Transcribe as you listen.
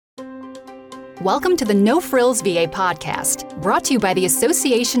Welcome to the No Frills VA podcast, brought to you by the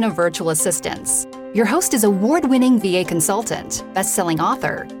Association of Virtual Assistants. Your host is award-winning VA consultant, best-selling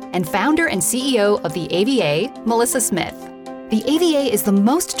author, and founder and CEO of the AVA, Melissa Smith. The AVA is the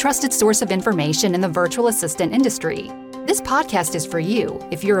most trusted source of information in the virtual assistant industry. This podcast is for you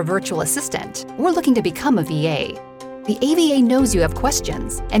if you're a virtual assistant or looking to become a VA. The AVA knows you have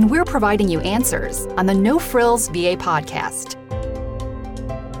questions, and we're providing you answers on the No Frills VA podcast.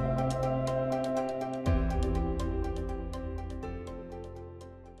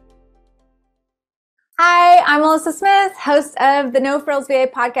 Hi, I'm Melissa Smith, host of the No Frills VA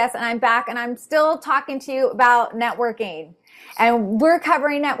podcast, and I'm back and I'm still talking to you about networking. And we're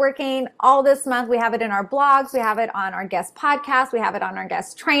covering networking all this month. We have it in our blogs. We have it on our guest podcast. We have it on our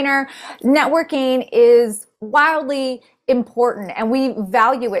guest trainer. Networking is wildly important and we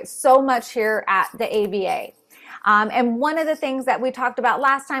value it so much here at the AVA. And one of the things that we talked about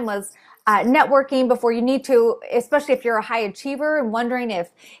last time was networking before you need to, especially if you're a high achiever and wondering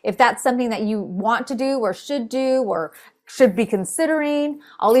if that's something that you want to do or should be considering.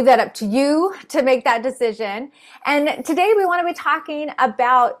 I'll leave that up to you to make that decision. And today we want to be talking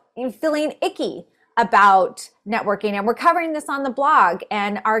about feeling icky about networking. And we're covering this on the blog.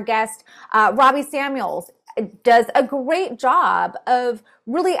 And our guest, Robbie Samuels, does a great job of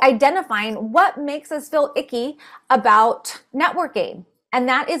really identifying what makes us feel icky about networking. And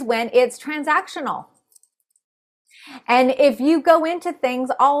that is when it's transactional. And if you go into things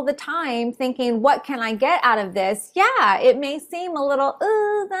all the time thinking, what can I get out of this? Yeah, it may seem a little,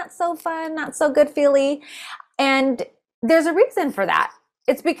 not so fun, not so good feely. And there's a reason for that.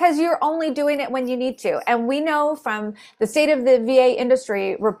 It's because you're only doing it when you need to. And we know from the State of the VA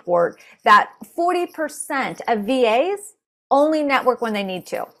Industry report that 40% of VAs only network when they need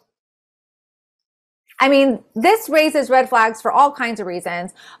to. I mean, this raises red flags for all kinds of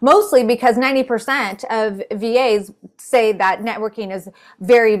reasons, mostly because 90% of VAs say that networking is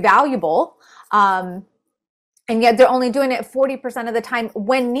very valuable, and yet they're only doing it 40% of the time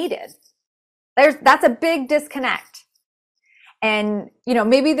when needed. That's a big disconnect. And,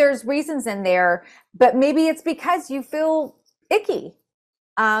 maybe there's reasons in there, but maybe it's because you feel icky.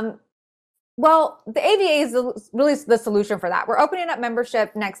 Well, the AVA is really the solution for that. We're opening up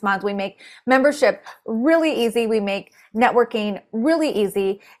membership next month. We make membership really easy. We make networking really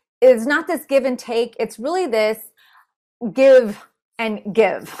easy. It's not this give and take. It's really this give and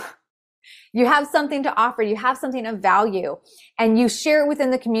give. You have something to offer. You have something of value and you share it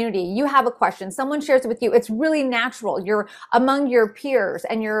within the community. You have a question. Someone shares it with you. It's really natural. You're among your peers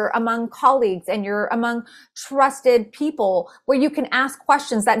and you're among colleagues and you're among trusted people where you can ask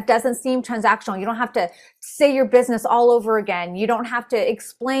questions that doesn't seem transactional. You don't have to say your business all over again. You don't have to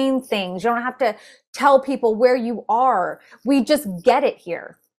explain things. You don't have to tell people where you are. We just get it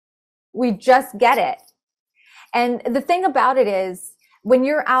here. We just get it. And the thing about it is, when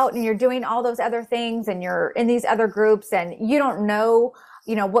you're out and you're doing all those other things and you're in these other groups and you don't know,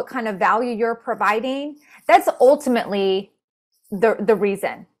 what kind of value you're providing, that's ultimately the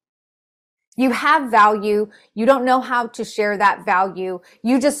reason. You have value. You don't know how to share that value.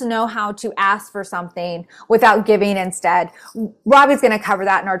 You just know how to ask for something without giving instead. Robbie's going to cover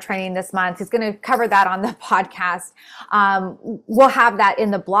that in our training this month. He's going to cover that on the podcast. We'll have that in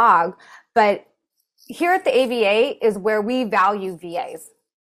the blog, but here at the AVA is where we value VAs.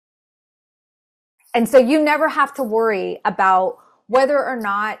 And so you never have to worry about whether or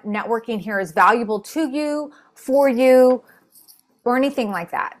not networking here is valuable to you, for you, or anything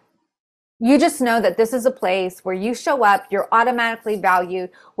like that. You just know that this is a place where you show up, you're automatically valued.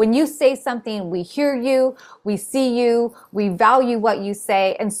 When you say something, we hear you, we see you, we value what you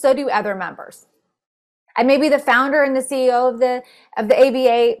say, and so do other members. I may be the founder and the CEO of the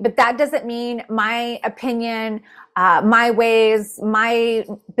AVA, but that doesn't mean my opinion, my ways, my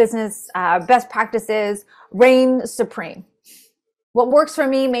business best practices reign supreme. What works for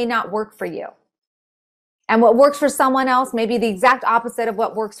me may not work for you. And what works for someone else may be the exact opposite of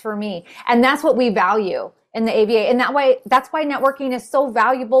what works for me. And that's what we value in the AVA. And that's why networking is so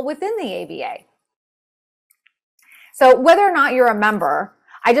valuable within the AVA. So whether or not you're a member,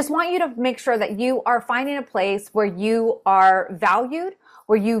 I just want you to make sure that you are finding a place where you are valued,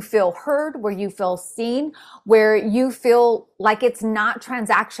 where you feel heard, where you feel seen, where you feel like it's not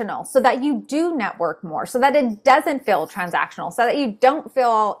transactional, so that you do network more, so that it doesn't feel transactional, so that you don't feel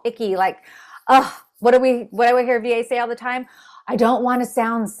all icky like, what do I hear VA say all the time? I don't want to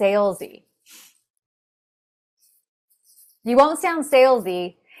sound salesy. You won't sound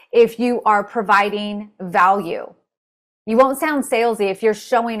salesy if you are providing value. You won't sound salesy if you're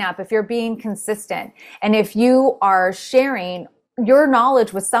showing up, if you're being consistent, and if you are sharing your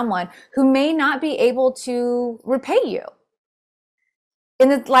knowledge with someone who may not be able to repay you. In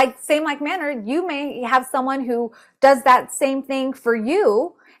the same manner, you may have someone who does that same thing for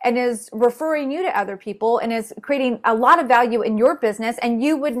you and is referring you to other people and is creating a lot of value in your business, and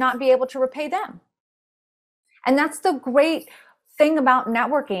you would not be able to repay them. And that's the great thing about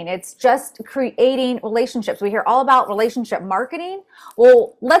networking. It's just creating relationships. We hear all about relationship marketing.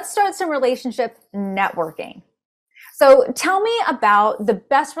 Well, let's start some relationship networking. So tell me about the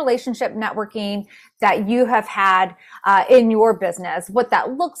best relationship networking that you have had in your business, what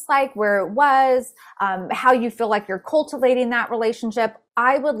that looks like, where it was, how you feel like you're cultivating that relationship.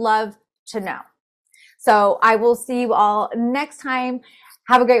 I would love to know. So I will see you all next time.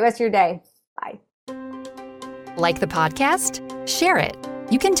 Have a great rest of your day. Bye. Like the podcast? Share it.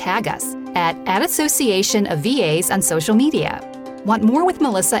 You can tag us at Association of VAs on social media. Want more with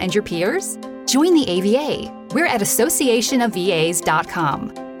Melissa and your peers? Join the AVA. We're at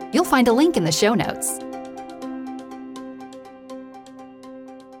associationofvas.com. You'll find a link in the show notes.